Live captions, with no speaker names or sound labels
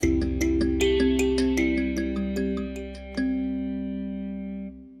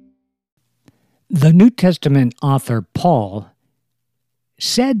The New Testament author Paul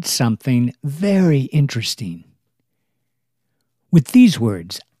said something very interesting. With these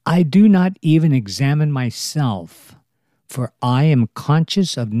words, I do not even examine myself, for I am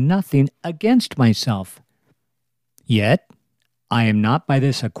conscious of nothing against myself. Yet I am not by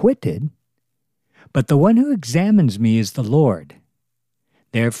this acquitted, but the one who examines me is the Lord.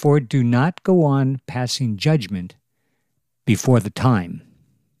 Therefore do not go on passing judgment before the time.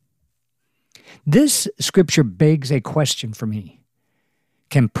 This scripture begs a question for me.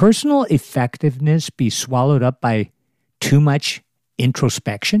 Can personal effectiveness be swallowed up by too much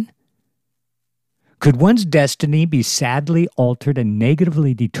introspection? Could one's destiny be sadly altered and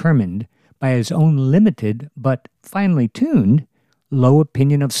negatively determined by his own limited but finely tuned low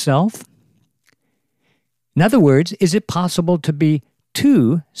opinion of self? In other words, is it possible to be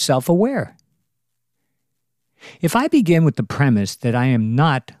too self-aware? If I begin with the premise that I am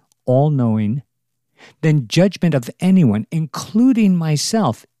not all-knowing, then judgment of anyone, including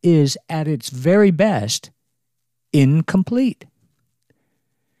myself, is at its very best incomplete.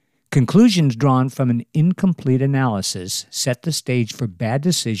 Conclusions drawn from an incomplete analysis set the stage for bad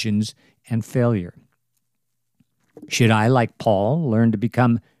decisions and failure. Should I, like Paul, learn to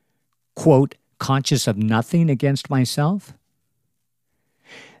become, quote, conscious of nothing against myself?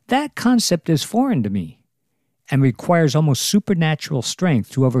 That concept is foreign to me and requires almost supernatural strength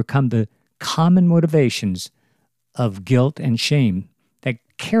to overcome the common motivations of guilt and shame that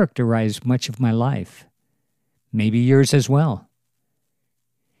characterize much of my life, maybe yours as well.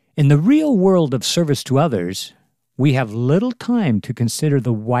 In the real world of service to others, we have little time to consider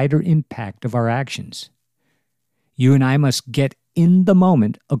the wider impact of our actions. You and I must get in the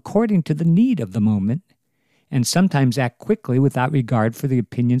moment according to the need of the moment, and sometimes act quickly without regard for the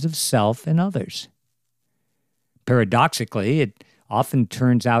opinions of self and others. Paradoxically, it often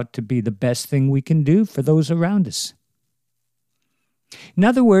turns out to be the best thing we can do for those around us. In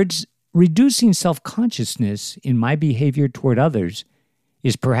other words, reducing self-consciousness in my behavior toward others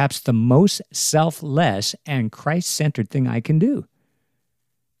is perhaps the most selfless and Christ-centered thing I can do.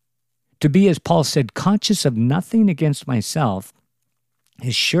 To be, as Paul said, conscious of nothing against myself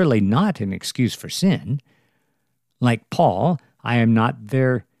is surely not an excuse for sin. Like Paul, I am not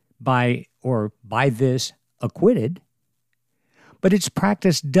thereby or by this acquitted. But its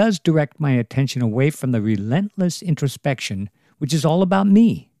practice does direct my attention away from the relentless introspection, which is all about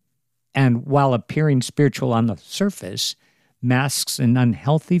me, and while appearing spiritual on the surface, masks an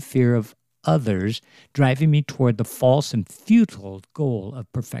unhealthy fear of others, driving me toward the false and futile goal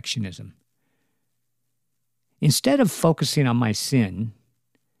of perfectionism. Instead of focusing on my sin,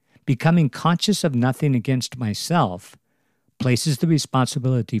 becoming conscious of nothing against myself places the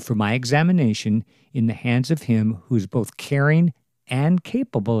responsibility for my examination in the hands of Him who is both caring and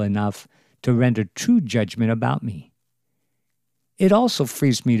capable enough to render true judgment about me. It also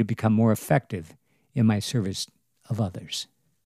frees me to become more effective in my service of others.